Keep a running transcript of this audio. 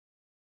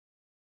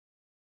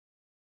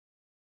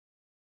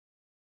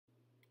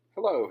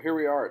Hello, here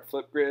we are at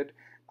Flipgrid.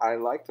 I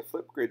like the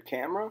Flipgrid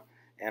camera,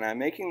 and I'm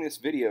making this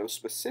video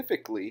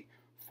specifically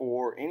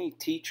for any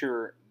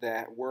teacher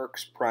that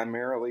works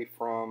primarily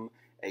from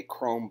a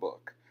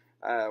Chromebook.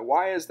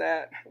 Why is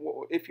that?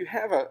 Well, if you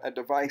have a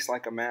device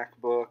like a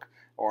MacBook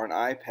or an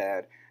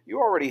iPad, you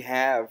already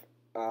have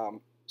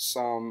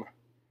some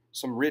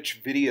rich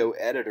video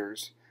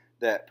editors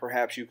that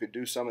perhaps you could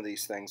do some of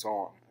these things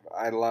on.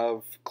 I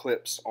love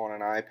clips on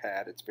an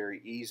iPad. It's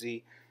very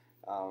easy.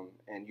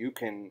 And you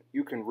can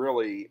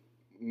really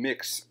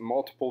mix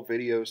multiple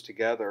videos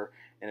together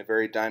in a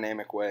very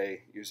dynamic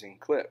way using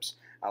clips.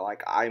 I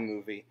like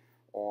iMovie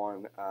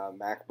on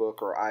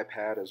MacBook or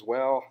iPad as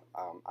well.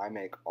 I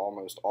make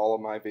almost all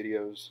of my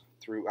videos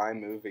through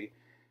iMovie.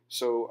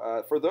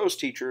 So for those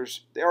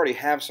teachers, they already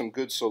have some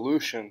good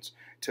solutions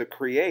to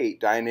create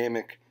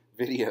dynamic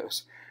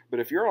videos. But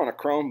if you're on a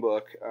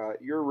Chromebook,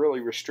 you're really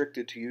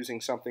restricted to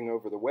using something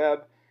over the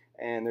web,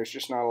 and there's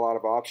just not a lot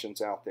of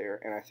options out there,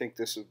 and I think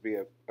this would be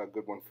a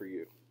good one for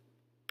you.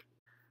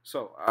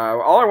 So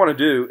all I want to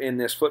do in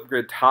this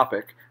Flipgrid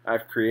topic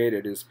I've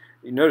created is,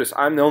 you notice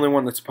I'm the only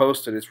one that's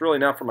posted. It's really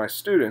not for my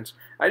students.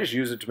 I just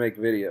use it to make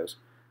videos.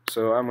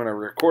 So I'm going to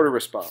record a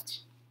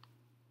response.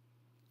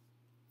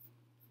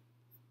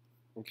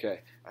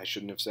 Okay, I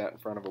shouldn't have sat in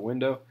front of a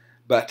window,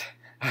 but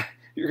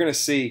you're going to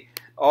see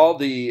all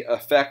the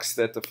effects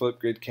that the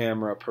Flipgrid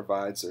camera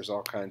provides. There's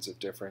all kinds of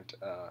different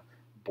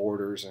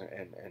borders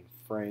and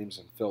frames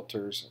and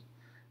filters. And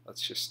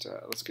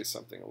let's get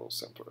something a little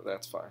simpler.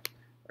 That's fine.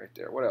 Right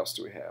there. What else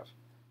do we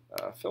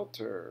have?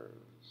 Filters.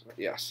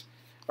 Yes.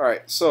 All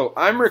right. So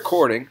I'm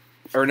recording,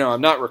 or no,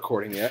 I'm not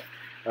recording yet.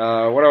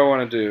 What do I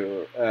want to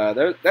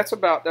do?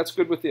 That's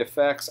good with the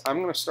effects.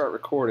 I'm going to start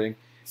recording,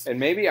 and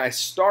maybe I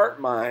start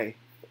my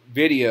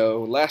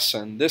video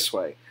lesson this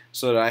way,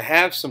 so that I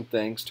have some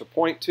things to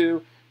point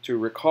to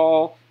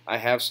recall. I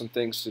have some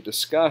things to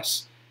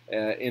discuss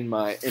in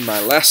my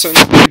lesson.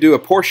 I could do a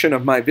portion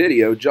of my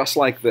video just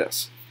like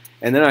this,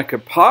 and then I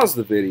could pause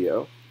the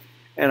video,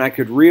 and I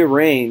could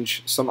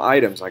rearrange some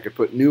items. I could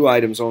put new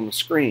items on the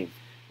screen.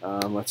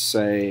 Let's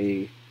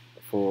say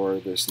for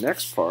this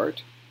next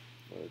part,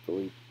 I'll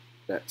delete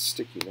that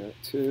sticky note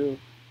too.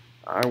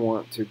 I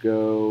want to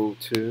go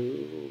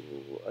to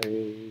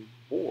a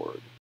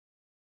board.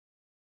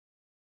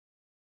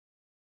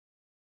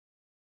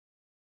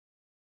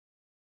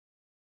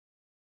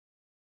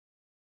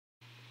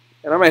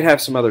 And I might have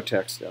some other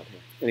text down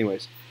here.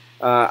 Anyways,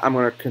 I'm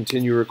going to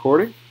continue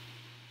recording.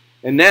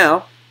 And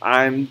now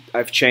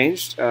I've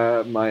changed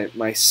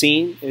my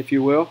scene, if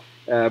you will,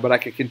 but I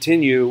could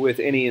continue with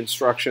any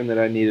instruction that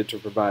I needed to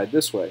provide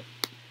this way.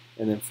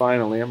 And then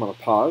finally, I'm going to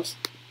pause,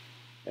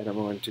 and I'm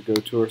going to go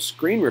to a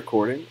screen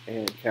recording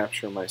and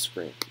capture my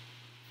screen.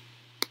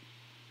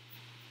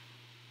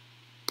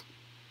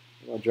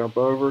 I'll jump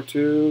over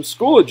to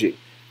Schoology.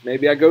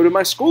 Maybe I go to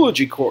my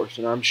Schoology course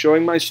and I'm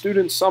showing my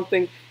students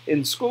something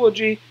in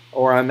Schoology,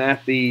 or I'm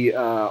at the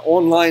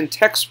online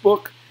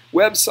textbook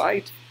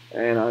website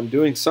and I'm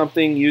doing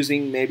something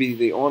using maybe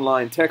the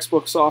online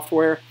textbook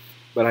software,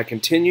 but I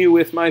continue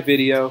with my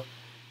video,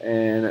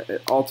 and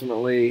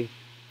ultimately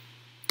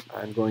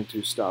I'm going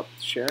to stop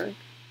sharing,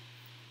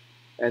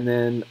 and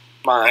then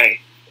my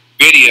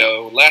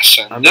video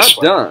lesson. I'm not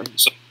done.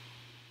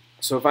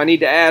 So if I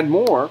need to add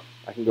more,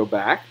 I can go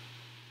back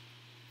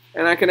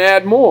and I can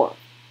add more.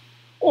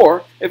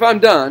 Or if I'm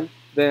done,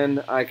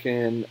 then I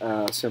can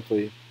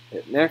simply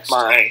hit next.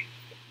 My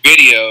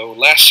video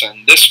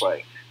lesson this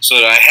way, so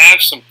that I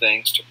have some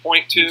things to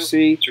point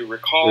to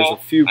recall. There's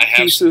a few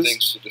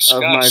pieces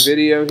of my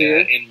video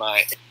here.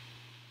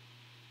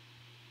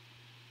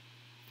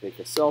 Take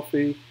a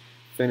selfie.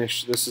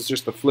 Finish. This is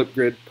just the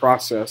Flipgrid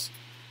process,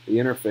 the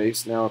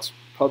interface. Now it's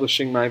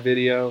publishing my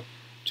video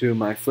to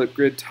my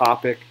Flipgrid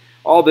topic.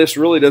 All this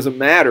really doesn't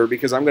matter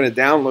because I'm going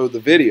to download the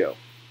video.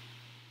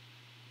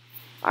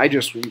 I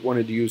just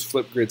wanted to use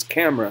Flipgrid's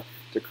camera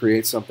to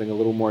create something a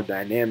little more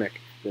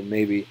dynamic than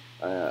maybe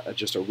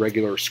just a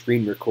regular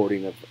screen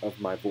recording of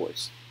my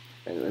voice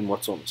and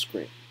what's on the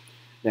screen.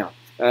 Now,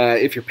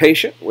 if you're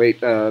patient,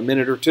 wait a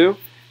minute or two.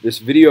 This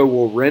video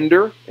will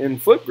render in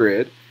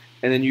Flipgrid,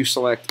 and then you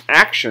select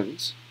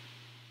Actions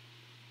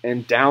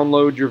and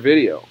download your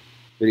video.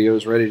 Video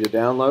is ready to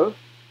download.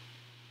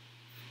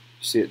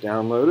 You see it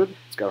downloaded.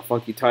 It's got a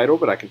funky title,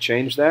 but I can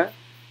change that.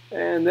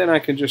 And then I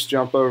can just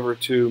jump over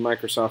to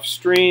Microsoft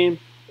Stream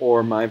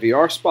or my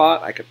VR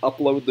spot. I can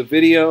upload the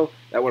video.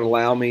 That would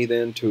allow me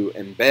then to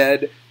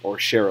embed or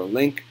share a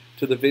link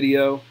to the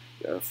video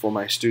for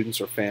my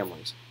students or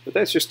families. But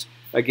that's just,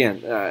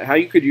 again, how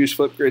you could use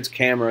Flipgrid's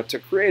camera to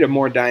create a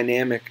more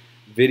dynamic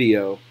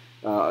video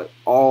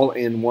all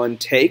in one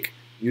take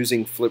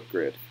using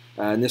Flipgrid.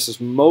 And this is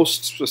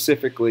most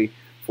specifically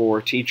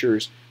for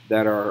teachers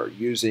that are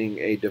using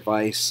a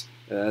device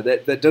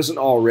that doesn't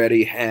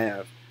already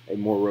have a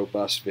more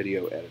robust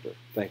video editor.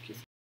 Thank you.